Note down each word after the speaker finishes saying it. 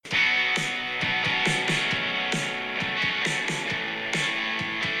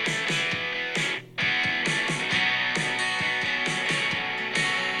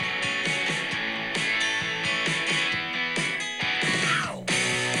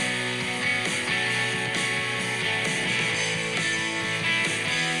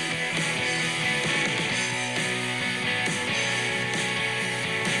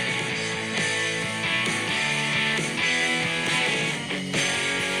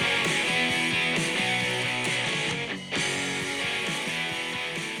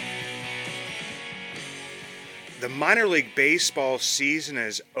minor league baseball season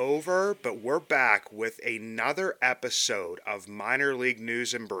is over, but we're back with another episode of Minor League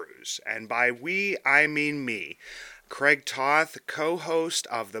News and Brews. And by we, I mean me, Craig Toth, co-host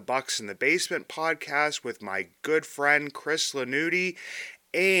of the Bucks in the Basement podcast with my good friend Chris Lanuti,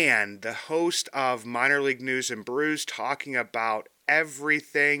 and the host of Minor League News and Brews, talking about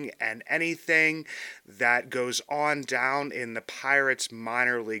everything and anything that goes on down in the Pirates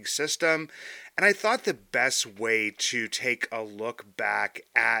minor league system. And I thought the best way to take a look back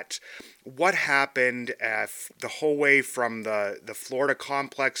at what happened the whole way from the Florida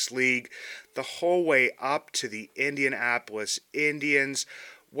Complex League, the whole way up to the Indianapolis Indians,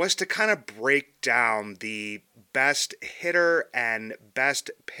 was to kind of break down the best hitter and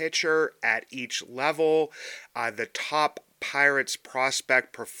best pitcher at each level, the top Pirates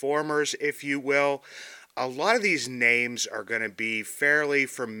prospect performers, if you will. A lot of these names are going to be fairly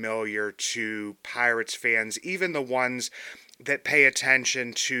familiar to Pirates fans, even the ones that pay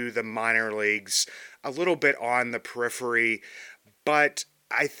attention to the minor leagues a little bit on the periphery. But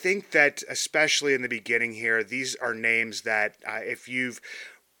I think that especially in the beginning here, these are names that if you've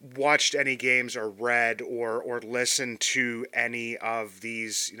watched any games or read or listened to any of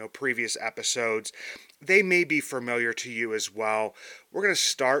these previous episodes, they may be familiar to you as well. We're going to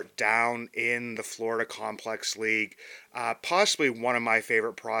start down in the Florida Complex League. Possibly one of my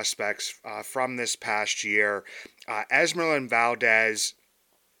favorite prospects from this past year, Esmeralda Valdez.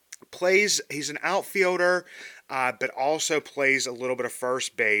 He's an outfielder, but also plays a little bit of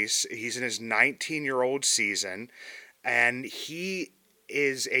first base. He's in his 19-year-old season, and he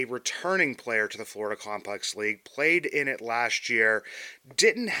is a returning player to the Florida Complex League, played in it last year,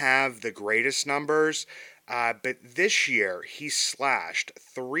 didn't have the greatest numbers, but this year he slashed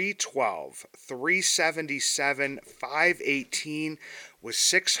 312, 377, 518 with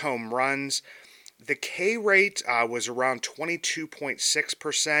 6 home runs. The K rate was around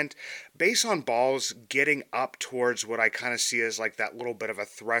 22.6%. Base on balls getting up towards what I kind of see as like that little bit of a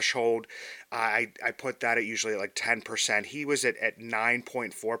threshold. I put that at usually like 10%. He was at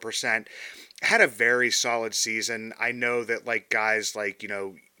 9.4%. Had a very solid season. I know that like guys like,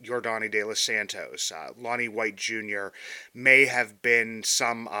 Yordani De Los Santos, Lonnie White Jr. may have been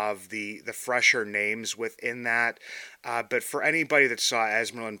some of the fresher names within that. But for anybody that saw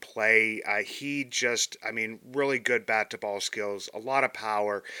Esmeralda play, he just, really good bat-to-ball skills, a lot of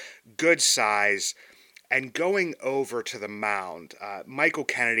power, good size. And going over to the mound, Michael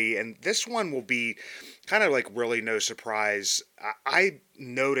Kennedy, and this one will be kind of like really no surprise. I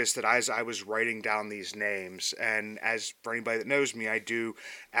noticed that as I was writing down these names, and as for anybody that knows me, I do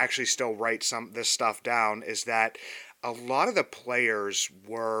actually still write this stuff down, is that a lot of the players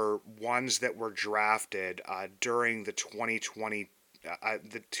were ones that were drafted during the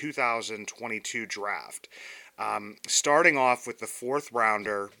 2022 draft. Starting off with the fourth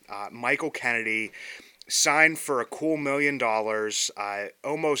rounder, Michael Kennedy, signed for a cool $1 million,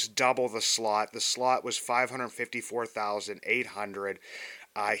 almost double the slot. The slot was $554,800.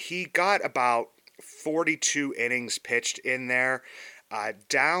 He got about 42 innings pitched in there,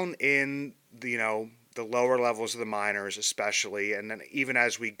 down in the lower levels of the minors especially, and then even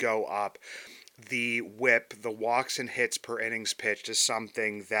as we go up, the whip, the walks and hits per innings pitched, is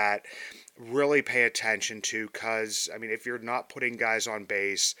something that really pay attention to, because if you're not putting guys on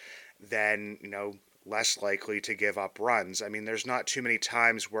base, then less likely to give up runs. There's not too many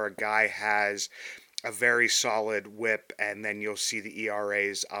times where a guy has a very solid whip and then you'll see the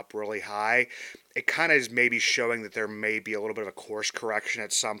ERAs up really high. It kind of is maybe showing that there may be a little bit of a course correction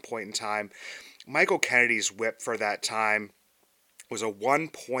at some point in time. Michael Kennedy's whip for that time was a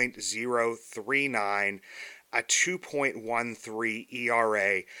 1.039, a 2.13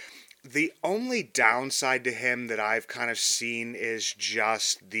 ERA. The only downside to him that I've kind of seen is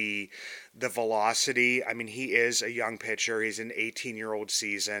just the velocity. He is a young pitcher. He's an 18-year-old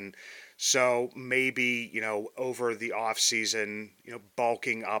season. So maybe, over the offseason,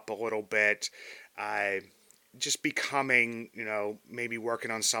 bulking up a little bit, just becoming, maybe working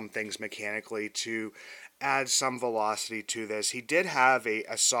on some things mechanically to add some velocity to this. He did have a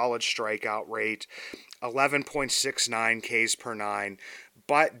solid strikeout rate, 11.69 Ks per 9,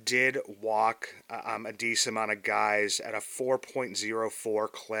 but did walk a decent amount of guys at a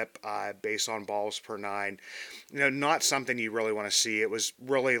 4.04 clip based on balls per 9. Not something you really want to see. It was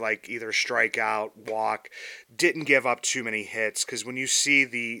really like either strikeout, walk, didn't give up too many hits, because when you see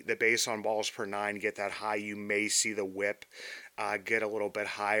the base on balls per 9 get that high, you may see the whip get a little bit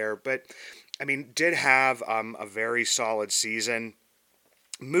higher. But, did have a very solid season.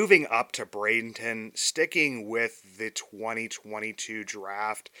 Moving up to Bradenton, sticking with the 2022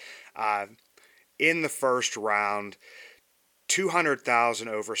 draft, in the first round. 200,000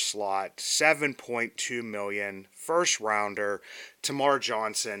 over slot, 7.2 million, first rounder, Tamar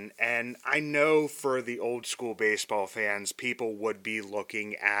Johnson. And I know for the old school baseball fans, people would be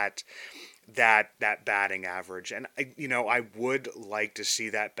looking at that batting average. And I would like to see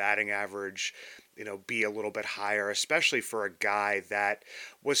that batting average, be a little bit higher, especially for a guy that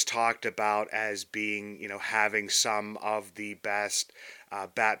was talked about as being, having some of the best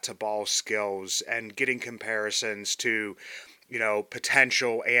bat to ball skills, and getting comparisons to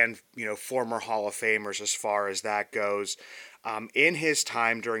potential and, former Hall of Famers as far as that goes. In his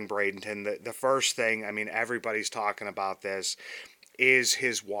time during Bradenton, the first thing, everybody's talking about this, is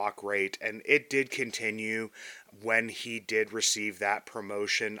his walk rate. And it did continue when he did receive that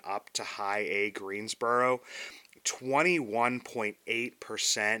promotion up to high A Greensboro.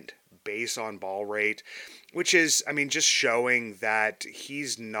 21.8% base on ball rate, which is, just showing that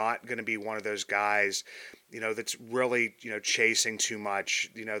he's not going to be one of those guys, that's really, chasing too much.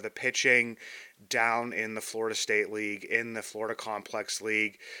 The pitching down in the Florida State League, in the Florida Complex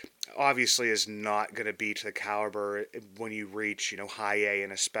League, obviously is not going to be to the caliber when you reach, high A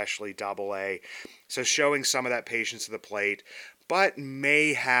and especially double A. So showing some of that patience to the plate, but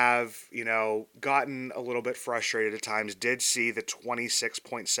may have, gotten a little bit frustrated at times. Did see the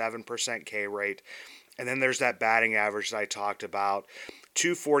 26.7% K rate. And then there's that batting average that I talked about,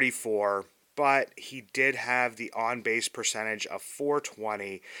 244. But he did have the on-base percentage of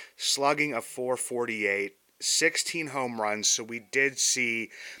 420, slugging of 448, 16 home runs. So we did see,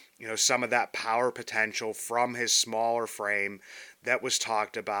 some of that power potential from his smaller frame that was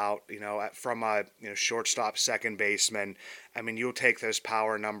talked about, from a shortstop, second baseman. You'll take those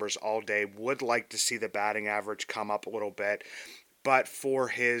power numbers all day. Would like to see the batting average come up a little bit. But for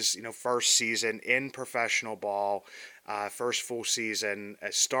his, first season in professional ball, first full season,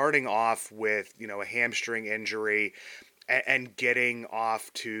 starting off with, a hamstring injury and getting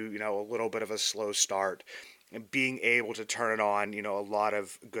off to, a little bit of a slow start, and being able to turn it on, a lot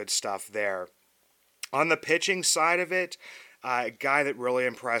of good stuff there. On the pitching side of it, a guy that really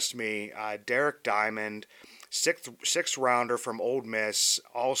impressed me, Derek Diamond, sixth rounder from Ole Miss,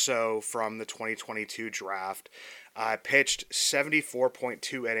 also from the 2022 draft. Pitched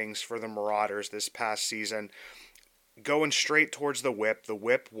 74.2 innings for the Marauders this past season, going straight towards the whip. The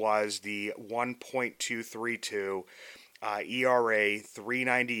whip was the 1.232, ERA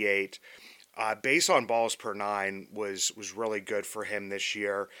 398. Base on balls per nine was really good for him this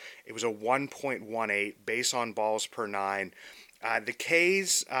year. It was a 1.18 base on balls per nine. The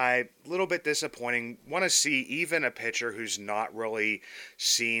K's, a little bit disappointing. Want to see even a pitcher who's not really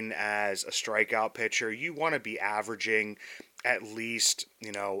seen as a strikeout pitcher. You want to be averaging at least,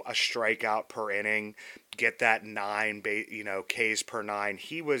 a strikeout per inning. Get that 9, Ks per 9.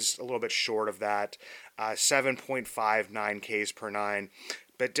 He was a little bit short of that, 7.59 Ks per 9.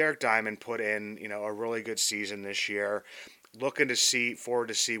 But Derek Diamond put in, a really good season this year. Looking forward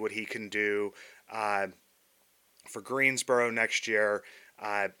to see what he can do for Greensboro next year,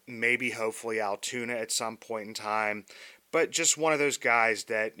 maybe hopefully Altoona at some point in time, but just one of those guys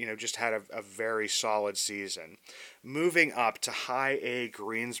that, just had a very solid season. Moving up to high A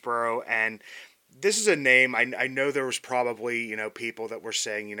Greensboro, and this is a name, I know there was probably, people that were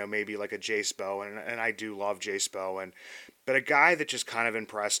saying, maybe like a Jace Bowen, and I do love Jace Bowen, but a guy that just kind of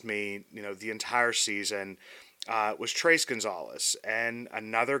impressed me, the entire season, was Trace Gonzalez, and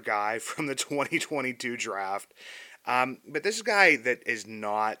another guy from the 2022 draft. But this guy that he's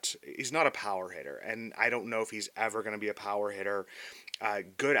not a power hitter, and I don't know if he's ever going to be a power hitter.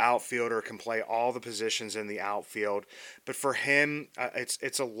 Good outfielder, can play all the positions in the outfield, but for him,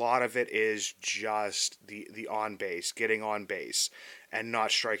 it's a lot of it is just the on base, getting on base, and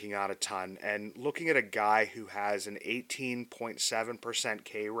not striking out a ton. And looking at a guy who has an 18.7%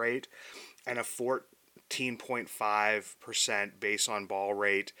 K rate and a 14.5% base on ball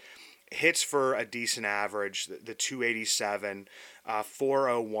rate, hits for a decent average, the 287,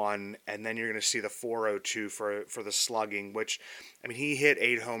 401, and then you're going to see the 402 for the slugging, which, he hit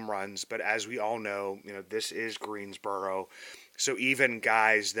 8 home runs, but as we all know, this is Greensboro, so even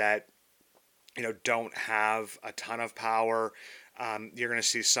guys that, don't have a ton of power, you're going to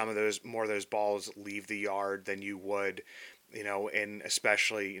see more of those balls leave the yard than you would, in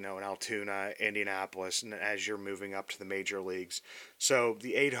especially, in Altoona, Indianapolis, and as you're moving up to the major leagues. So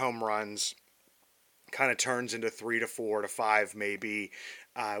the 8 home runs kind of turns into 3 to 4 to 5 maybe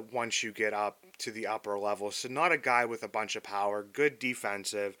once you get up to the upper level. So not a guy with a bunch of power, good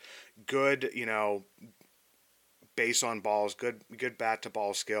defensive, good, base on balls, good bat to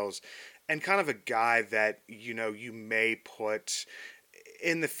ball skills, and kind of a guy that, you may put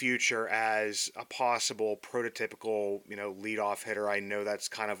in the future as a possible prototypical, leadoff hitter. I know that's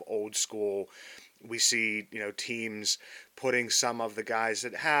kind of old school. We see, teams putting some of the guys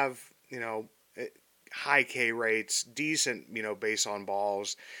that have, high K rates, decent, base on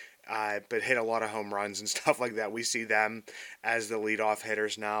balls, but hit a lot of home runs and stuff like that. We see them as the leadoff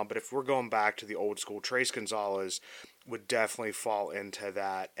hitters now. But if we're going back to the old school, Trace Gonzalez would definitely fall into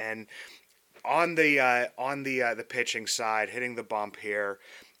that. And on the pitching side, hitting the bump here,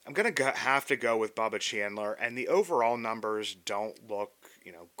 I'm gonna have to go with Bubba Chandler, and the overall numbers don't look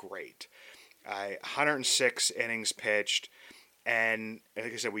great. 106 innings pitched, and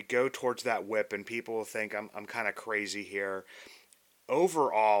like I said, we go towards that whip, and people will think I'm kind of crazy here.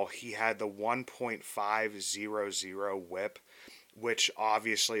 Overall, he had the 1.500 whip, which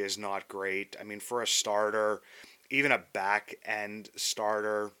obviously is not great. I mean, for a starter, even a back end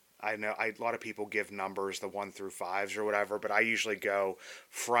starter, I know a lot of people give numbers, the 1 through 5s or whatever, but I usually go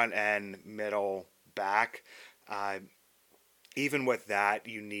front end, middle, back. Even with that,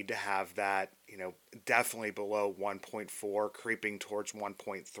 you need to have that, definitely below 1.4, creeping towards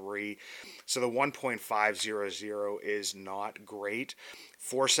 1.3. So the 1.500 is not great.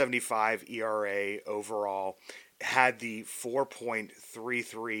 4.75 ERA overall. Had the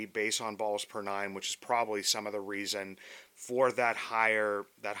 4.33 base on balls per nine, which is probably some of the reason for that higher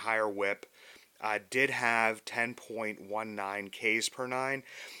whip. Did have 10.19 Ks per nine.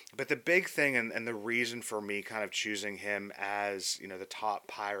 But the big thing and the reason for me kind of choosing him as, the top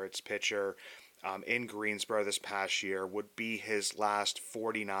Pirates pitcher in Greensboro this past year would be his last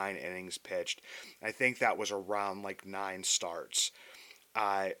 49 innings pitched. I think that was around like 9 starts.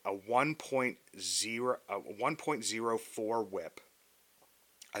 A 1.04 whip,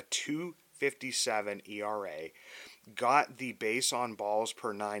 a 2.57 ERA, got the base on balls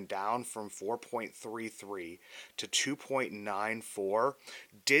per nine down from 4.33 to 2.94.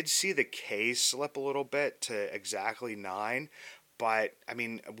 Did see the K slip a little bit to exactly 9, but I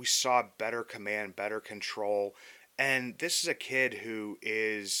mean, we saw better command, better control. And this is a kid who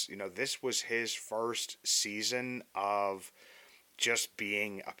is, this was his first season of just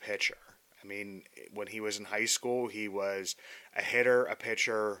being a pitcher. I mean, when he was in high school, he was a hitter, a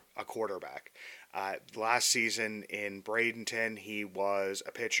pitcher, a quarterback. Last season in Bradenton, he was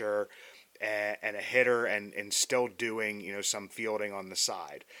a pitcher and a hitter and still doing, some fielding on the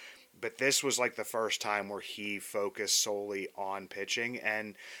side. But this was like the first time where he focused solely on pitching.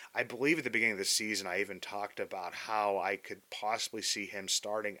 And I believe at the beginning of the season, I even talked about how I could possibly see him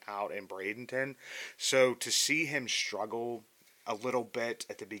starting out in Bradenton. So to see him struggle a little bit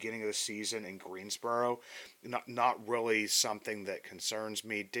at the beginning of the season in Greensboro, not really something that concerns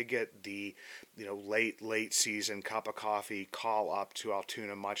me. Did get the late season cup of coffee call up to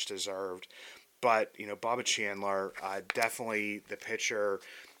Altoona, much deserved. But Bubba Chandler, definitely the pitcher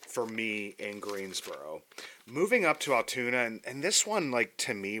for me in Greensboro. Moving up to Altoona, and this one,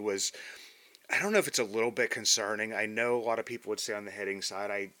 to me, was, I don't know if it's a little bit concerning. I know a lot of people would say on the hitting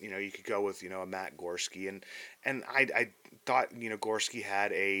side, you could go with, a Matt Gorski, and I thought, Gorski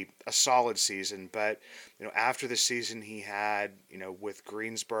had a solid season, but, after the season he had, with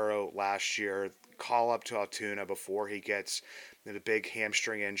Greensboro last year, call up to Altoona before he gets the big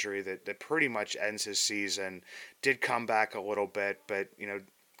hamstring injury that pretty much ends his season, did come back a little bit, but,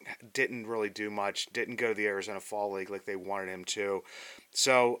 didn't really do much, didn't go to the Arizona Fall League like they wanted him to.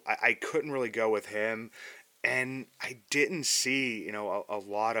 So I couldn't really go with him. And I didn't see, a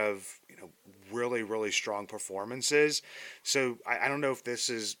lot of, really, really strong performances. So I don't know if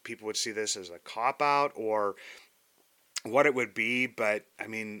people would see this as a cop-out or what it would be. But, I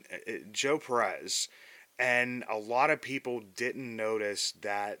mean, Joe Perez. And a lot of people didn't notice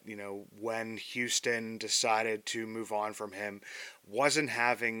that, when Houston decided to move on from him, wasn't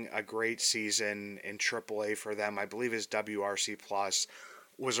having a great season in AAA for them. I believe his WRC plus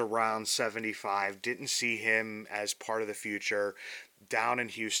was around 75. Didn't see him as part of the future down in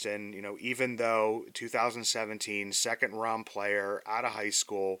Houston, even though 2017 second round player out of high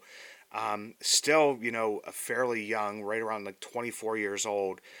school, still, fairly young, right around 24 years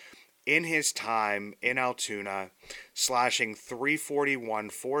old. In his time in Altoona, slashing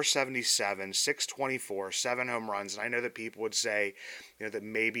 341, 477, 624, 7 home runs. And I know that people would say, that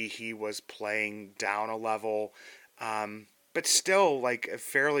maybe he was playing down a level, but still,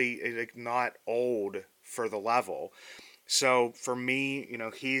 fairly, not old for the level. So for me,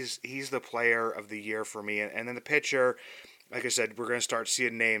 he's the player of the year for me. And then the pitcher, like I said, we're going to start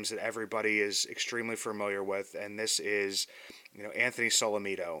seeing names that everybody is extremely familiar with, and this is, Anthony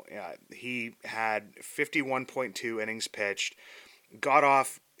Solomito. He had 51.2 innings pitched, got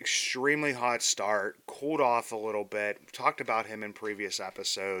off extremely hot start, cooled off a little bit. Talked about him in previous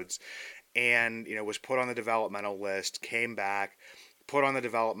episodes, and was put on the developmental list. Came back, put on the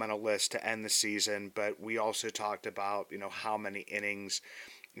developmental list to end the season. But we also talked about how many innings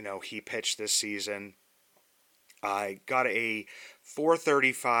he pitched this season. I got a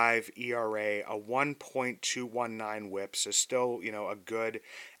 4.35 ERA, a 1.219 WHIP, so still a good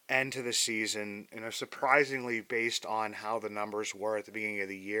end to the season. Surprisingly based on how the numbers were at the beginning of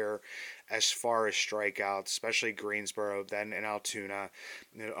the year, as far as strikeouts, especially Greensboro, then in Altoona.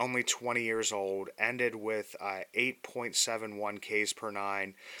 Only 20 years old, ended with 8.71 Ks per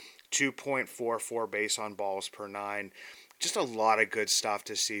nine, 2.44 base on balls per nine. Just a lot of good stuff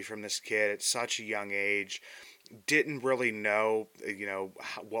to see from this kid at such a young age. Didn't really know,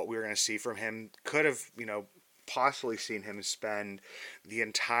 what we were going to see from him. Could have, possibly seen him spend the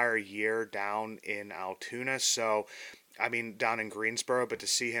entire year down in Altoona. So, down in Greensboro, but to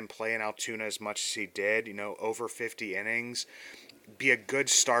see him play in Altoona as much as he did, over 50 innings, be a good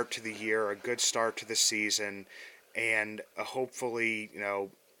start to the year, a good start to the season, and hopefully,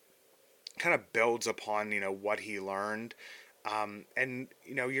 kind of builds upon, what he learned. And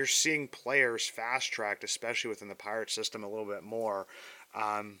you're seeing players fast tracked, especially within the Pirate system, a little bit more.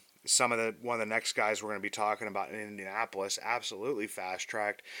 One of the next guys we're going to be talking about in Indianapolis, absolutely fast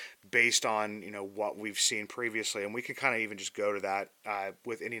tracked, based on what we've seen previously, and we can kind of even just go to that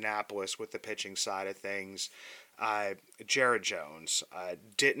with Indianapolis with the pitching side of things. Jared Jones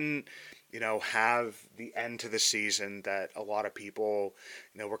didn't have the end to the season that a lot of people,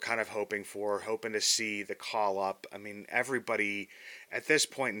 were kind of hoping to see the call up. Everybody at this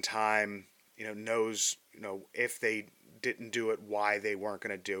point in time, knows, if they didn't do it, why they weren't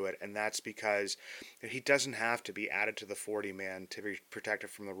going to do it. And that's because he doesn't have to be added to the 40-man to be protected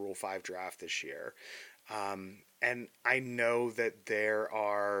from the Rule 5 draft this year. And I know that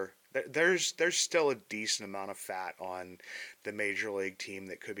there's still a decent amount of fat on the major league team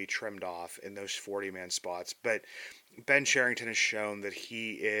that could be trimmed off in those 40-man spots. But Ben Cherington has shown that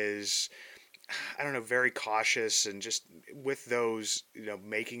he is, I don't know, very cautious, and just with those,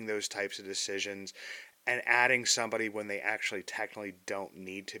 making those types of decisions and adding somebody when they actually technically don't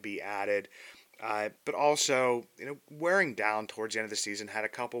need to be added. But also, wearing down towards the end of the season, had a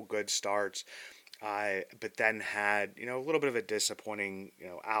couple good starts. But then had, a little bit of a disappointing,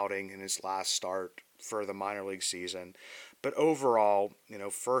 outing in his last start for the minor league season. But overall,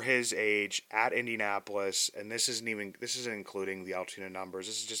 for his age at Indianapolis, and this isn't including the Altoona numbers,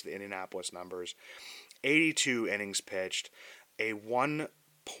 this is just the Indianapolis numbers, 82 innings pitched, a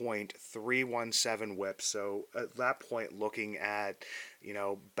 1.317 WHIP. So at that point, looking at,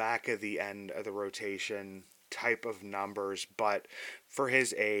 back of the end of the rotation type of numbers, but for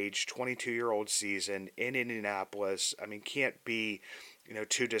his age, 22-year-old season in Indianapolis, can't be,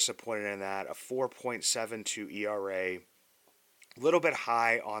 too disappointed in that. A 4.72 ERA, a little bit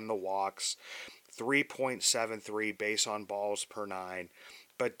high on the walks, 3.73 base on balls per nine,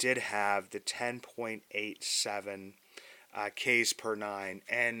 but did have the 10.87 Ks per nine.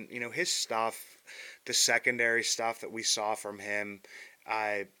 And, his stuff, the secondary stuff that we saw from him,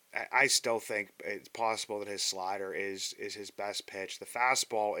 I still think it's possible that his slider is his best pitch. The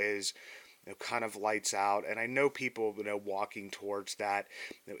fastball is, kind of lights out, and I know people, walking towards that.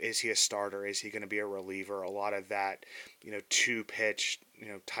 Is he a starter? Is he going to be a reliever? A lot of that, two pitch,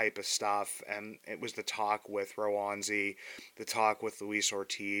 type of stuff. And it was the talk with Rowanzi, the talk with Luis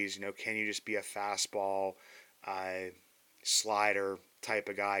Ortiz. Can you just be a fastball, slider type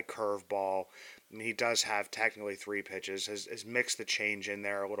of guy, curveball? He does have technically three pitches, has mixed the change in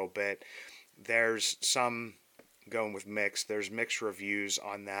there a little bit. There's some, going with mixed, there's mixed reviews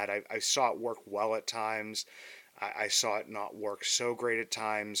on that. I saw it work well at times. I saw it not work so great at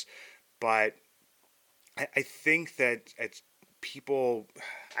times. But I think that people,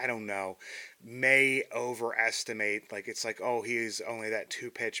 I don't know, may overestimate, like it's like, oh, he's only that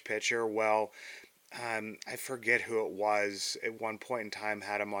two-pitch pitcher. Well, I forget who it was at one point in time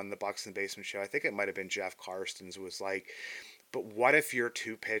had him on the Buxton Basement Show. I think it might have been Jeff Karstens, was like, but what if your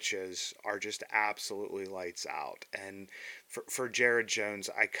two pitches are just absolutely lights out? And for Jared Jones,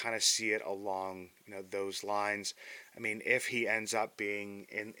 I kind of see it along, those lines. If he ends up being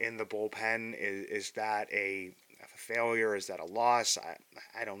in the bullpen, is that a failure? Is that a loss?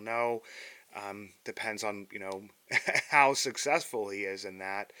 I don't know. Depends on, how successful he is in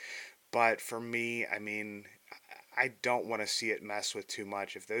that. But for me, I don't want to see it mess with too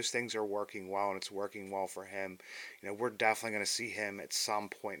much. If those things are working well and it's working well for him, we're definitely going to see him at some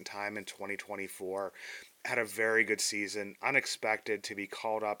point in time in 2024 had a very good season, unexpected to be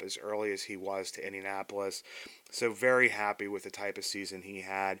called up as early as he was to Indianapolis. So very happy with the type of season he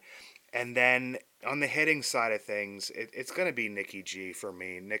had. And then on the hitting side of things, it's going to be Nicky G for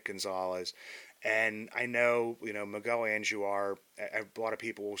me, Nick Gonzalez. And I know, Miguel Andujar, a lot of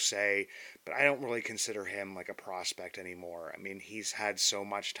people will say, but I don't really consider him like a prospect anymore. I mean, he's had so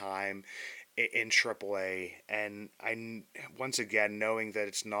much time in AAA, and once again, knowing that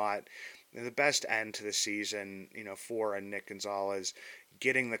it's not the best end to the season, for a Nick Gonzalez,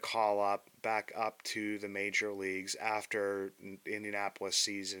 getting the call up back up to the major leagues after the Indianapolis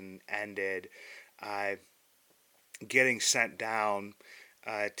season ended, uh, getting sent down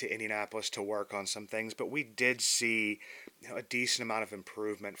to Indianapolis to work on some things, but we did see a decent amount of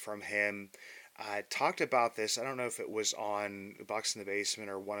improvement from him. I talked about this. I don't know if it was on Bucks in the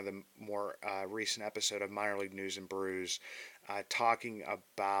Basement or one of the more recent episode of Minor League News and Brews, talking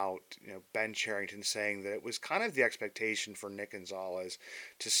about Ben Cherington saying that it was kind of the expectation for Nick Gonzalez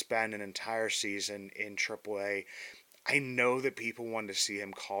to spend an entire season in AAA. I know that people wanted to see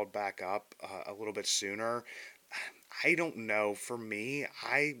him called back up a little bit sooner. I don't know. For me,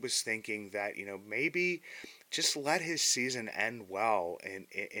 I was thinking that maybe just let his season end well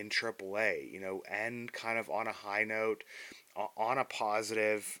in AAA. End kind of on a high note, on a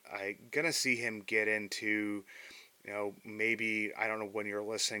positive. I'm gonna see him get into maybe, I don't know when you're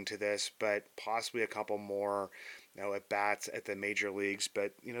listening to this, but possibly a couple more at bats at the major leagues.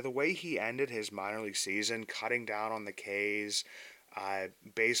 But the way he ended his minor league season, cutting down on the Ks,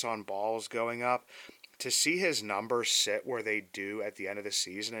 base on balls going up, to see his numbers sit where they do at the end of the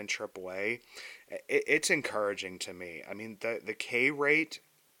season in AAA, it's encouraging to me. I mean, the K rate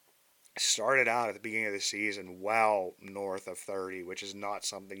started out at the beginning of the season well north of 30, which is not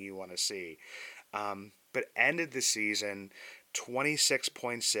something you want to see. But ended the season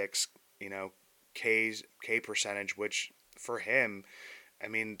 26.6, K percentage, which for him, I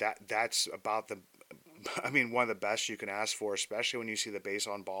mean, that's about one of the best you can ask for, especially when you see the base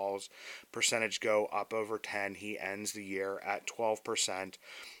on balls percentage go up over 10. He ends the year at 12%,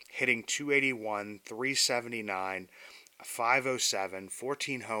 hitting 281, 379, 507,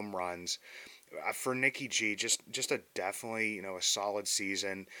 14 home runs. For Nicky G, just a definitely, a solid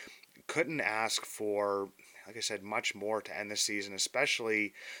season. Couldn't ask for, like I said, much more to end the season,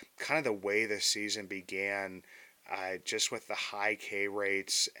 especially kind of the way the season began, just with the high K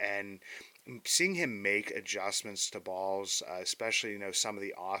rates and seeing him make adjustments to balls, especially some of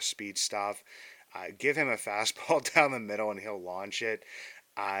the off-speed stuff. Give him a fastball down the middle and he'll launch it.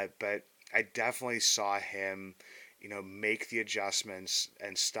 But I definitely saw him, make the adjustments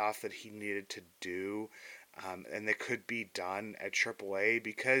and stuff that he needed to do, and that could be done at AAA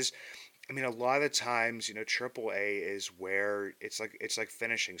because. I mean, a lot of the times, AAA is where it's like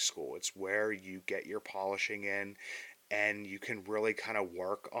finishing school. It's where you get your polishing in, and you can really kind of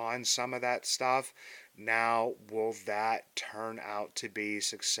work on some of that stuff. Now, will that turn out to be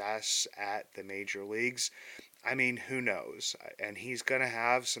success at the major leagues? I mean, who knows? And he's going to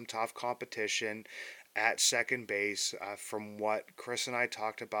have some tough competition at second base. From what Chris and I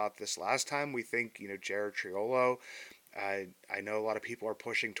talked about this last time, we think, Jared Triolo. I know a lot of people are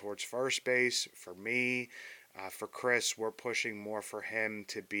pushing towards first base. For me, for Chris, we're pushing more for him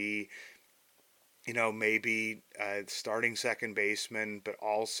to be maybe starting second baseman, but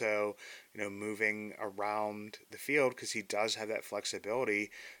also, moving around the field because he does have that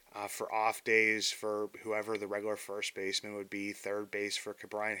flexibility for off days for whoever the regular first baseman would be, third base for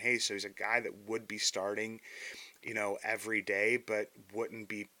Brian Hayes. So he's a guy that would be starting, every day, but wouldn't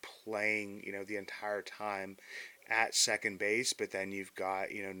be playing, the entire time at second base. But then you've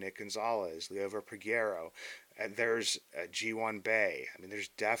got, Nick Gonzalez, Liover Peguero, there's G1 Bay. I mean, there's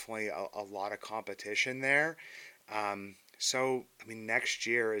definitely a lot of competition there. So, I mean, next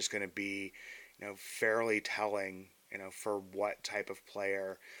year is going to be, fairly telling, for what type of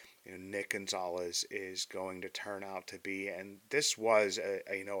player, Nick Gonzalez is going to turn out to be. And this was a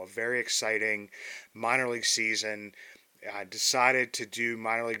very exciting minor league season. I decided to do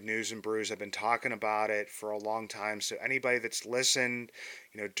Minor League News and Brews. I've been talking about it for a long time. So anybody that's listened,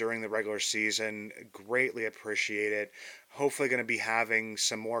 during the regular season, greatly appreciate it. Hopefully going to be having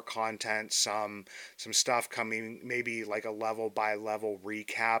some more content, some stuff coming, maybe like a level by level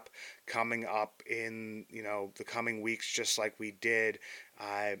recap coming up in, the coming weeks, just like we did.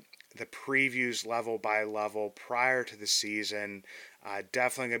 The previews level by level prior to the season.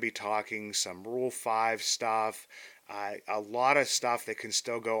 Definitely going to be talking some Rule 5 stuff. A lot of stuff that can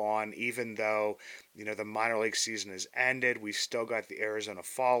still go on, even though, the minor league season has ended. We still got the Arizona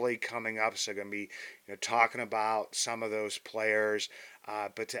Fall League coming up, so going to be, talking about some of those players.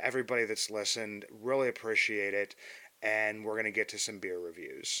 But to everybody that's listened, really appreciate it. And we're going to get to some beer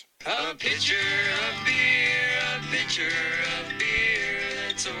reviews. A pitcher of beer, a pitcher of beer.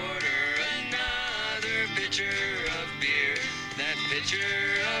 Let's order another pitcher of beer. That pitcher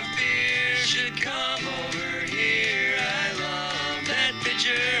of beer should come over here. I love that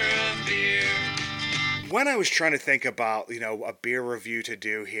pitcher of beer. When I was trying to think about, a beer review to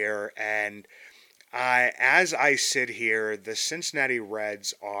do here, and as I sit here, the Cincinnati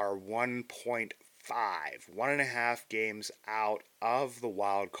Reds are 1.5 games out of the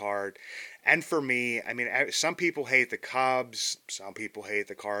wild card. And for me, some people hate the Cubs, some people hate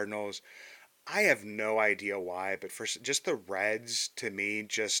the Cardinals. I have no idea why, but for just the Reds, to me,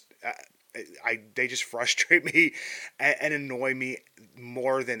 they just frustrate me and annoy me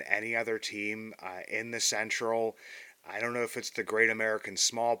more than any other team in the Central. I don't know if it's the Great American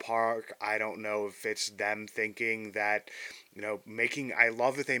Small Park. I don't know if it's them thinking that, I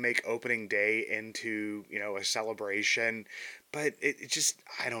love that they make opening day into, a celebration, but it just,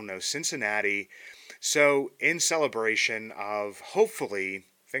 I don't know, Cincinnati. So in celebration of, hopefully,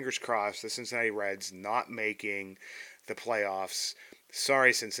 fingers crossed, the Cincinnati Reds not making the playoffs.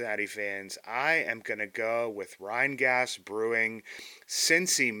 Sorry, Cincinnati fans. I am going to go with Rheingas Brewing.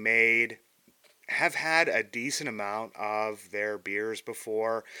 Cincy made, have had a decent amount of their beers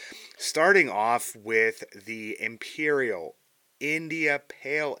before. Starting off with the Imperial India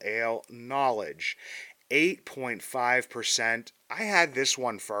Pale Ale Knowledge. 8.5%. I had this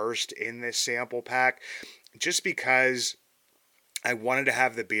one first in this sample pack just because I wanted to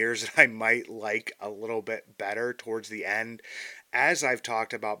have the beers that I might like a little bit better towards the end. As I've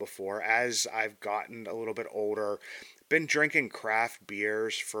talked about before, as I've gotten a little bit older, been drinking craft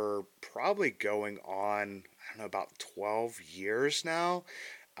beers for probably going on, I don't know, about 12 years now.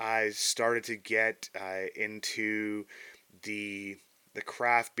 I started to get into the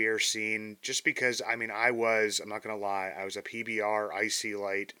craft beer scene just because, I'm not going to lie, I was a PBR Icy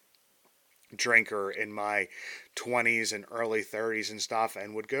Light drinker in my 20s and early 30s and stuff,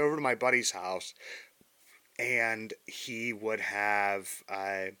 and would go over to my buddy's house and he would have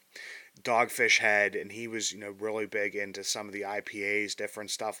Dogfish Head, and he was really big into some of the IPAs,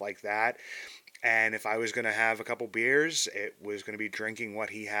 different stuff like that. And if I was going to have a couple beers, it was going to be drinking what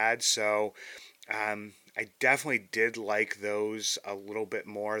he had. So I definitely did like those a little bit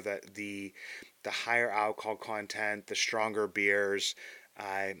more, the higher alcohol content, the stronger beers.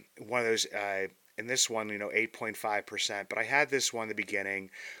 One of those, in this one, 8.5%. But I had this one in the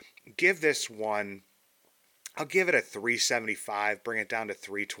beginning. I'll give it a 375. Bring it down to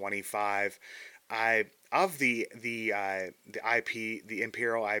 325. Of the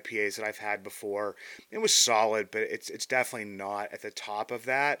Imperial IPAs that I've had before, it was solid, but it's definitely not at the top of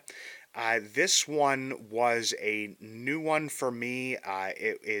that. This one was a new one for me.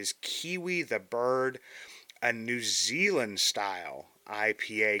 It is Kiwi the Bird, a New Zealand style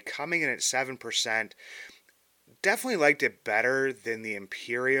IPA, coming in at 7%. Definitely liked it better than the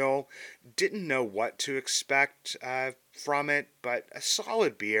Imperial. Didn't know what to expect from it, but a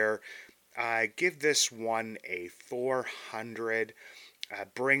solid beer. Give this one a 400.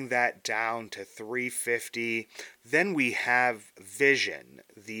 Bring that down to 350. Then we have Vision,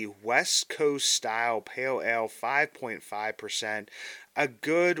 the West Coast style pale ale, 5.5%. A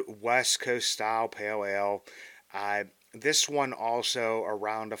good West Coast style pale ale. This one also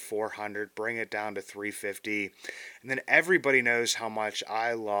around a 400, bring it down to 350. And then everybody knows how much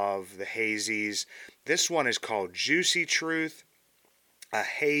I love the hazies. This one is called Juicy Truth, a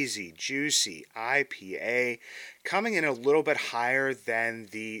hazy, juicy IPA, coming in a little bit higher than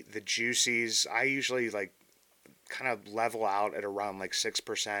the juicies. I usually kind of level out at around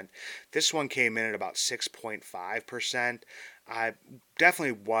 6%. This one came in at about 6.5%.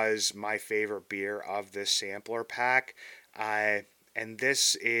 Definitely was my favorite beer of this sampler pack. And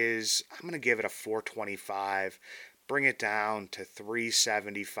this is, I'm going to give it a 425, bring it down to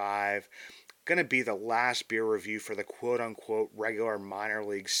 375. Going to be the last beer review for the quote-unquote regular minor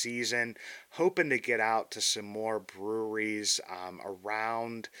league season. Hoping to get out to some more breweries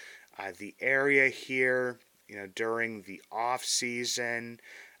around the area here, during the off season.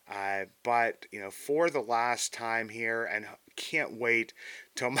 But for the last time here, and can't wait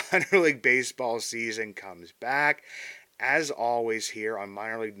till minor league baseball season comes back. As always here on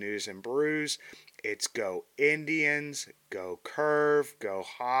Minor League News and Brews, it's go Indians, go Curve, go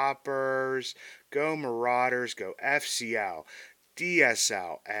Hoppers, go Marauders, go FCL.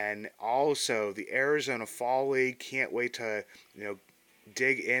 DSL, and also the Arizona Fall League. Can't wait to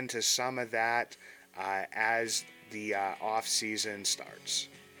dig into some of that as the off season starts.